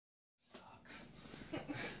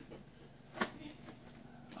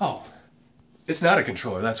Oh, it's not a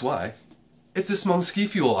controller, that's why. It's this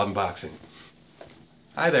GeekFuel unboxing.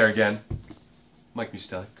 Hi there again. Mike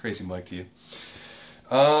Mucitelli, crazy Mike to you.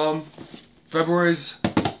 February's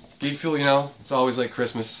GeekFuel, you know, it's always like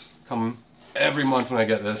Christmas. Come every month when I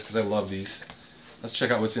get this, because I love these. Let's check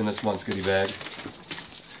out what's in this month's goodie bag.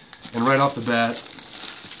 And right off the bat,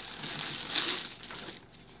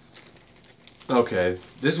 okay,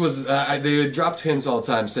 this was, they dropped hints all the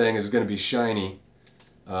time saying it was going to be shiny,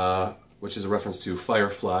 which is a reference to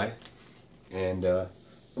Firefly, and a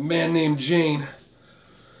man named Jane.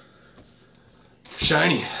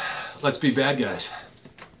 Shiny. Let's be bad guys.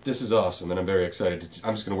 This is awesome, and I'm very excited.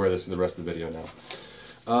 I'm just going to wear this for the rest of the video now.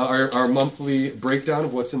 Our monthly breakdown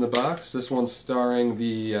of what's in the box. This one's starring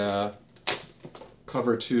the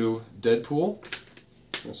cover to Deadpool.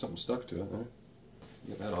 There's something stuck to it. Right?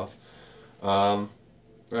 Get that off.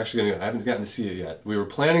 We're actually I haven't gotten to see it yet. We were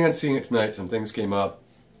planning on seeing it tonight. Some things came up.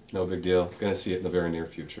 No big deal. Gonna see it in the very near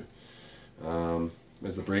future.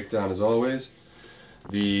 There's the breakdown as always.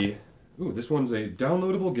 Ooh, this one's a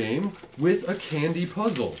downloadable game with a candy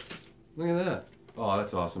puzzle. Look at that. Oh,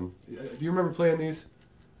 that's awesome. Do you remember playing these?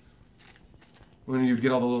 When you'd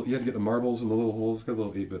get all the little, you had to get the marbles in the little holes. It's got a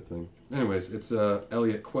little 8-bit thing. Anyways, it's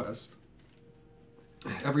Elliot Quest.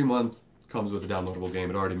 Every month comes with a downloadable game.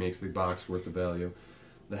 It already makes the box worth the value.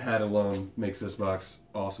 The hat alone makes this box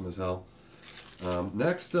awesome as hell.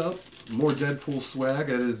 Next up, more Deadpool swag.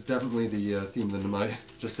 That is definitely the theme of the night.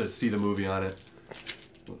 Just says "see the movie" on it.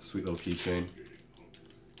 Sweet little keychain.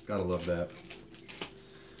 Gotta love that.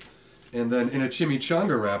 And then in a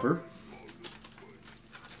chimichanga wrapper,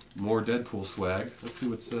 more Deadpool swag. Let's see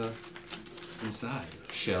what's inside,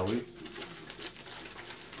 shall we?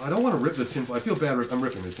 I don't want to rip the tinfoil. I feel bad. I'm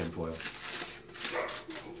ripping the tinfoil.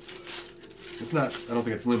 It's not. I don't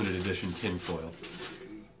think it's limited edition tinfoil.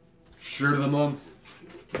 Shirt of the month.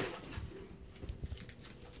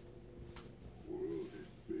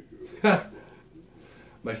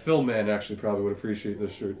 My film man actually probably would appreciate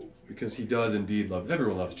this shirt because he does indeed love it.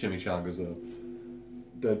 Everyone loves chimichangas though.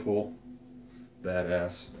 Deadpool.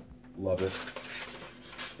 Badass. Love it.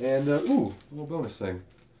 And, ooh, a little bonus thing.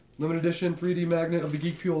 Limited edition 3D magnet of the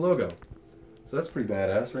GeekFuel logo. So that's pretty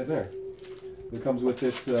badass right there. It comes with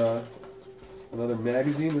its, another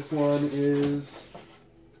magazine. This one is...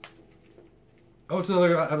 Oh, it's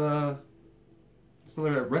another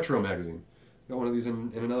retro magazine. Got one of these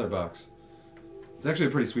in another box. It's actually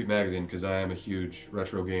a pretty sweet magazine because I am a huge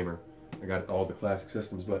retro gamer. I got all the classic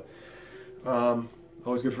systems, but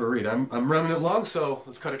always good for a read. I'm running it long, so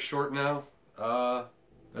let's cut it short now.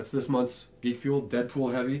 That's this month's GeekFuel,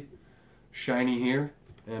 Deadpool heavy, shiny here,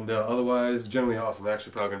 and otherwise generally awesome. I'm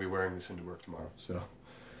actually probably going to be wearing this into work tomorrow, so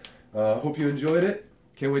hope you enjoyed it.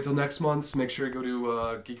 Can't wait till next month. Make sure you go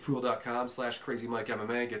to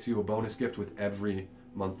geekfuel.com/crazymikemma. Gets you a bonus gift with every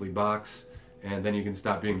monthly box, and then you can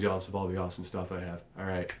stop being jealous of all the awesome stuff I have.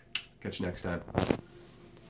 Alright, catch you next time.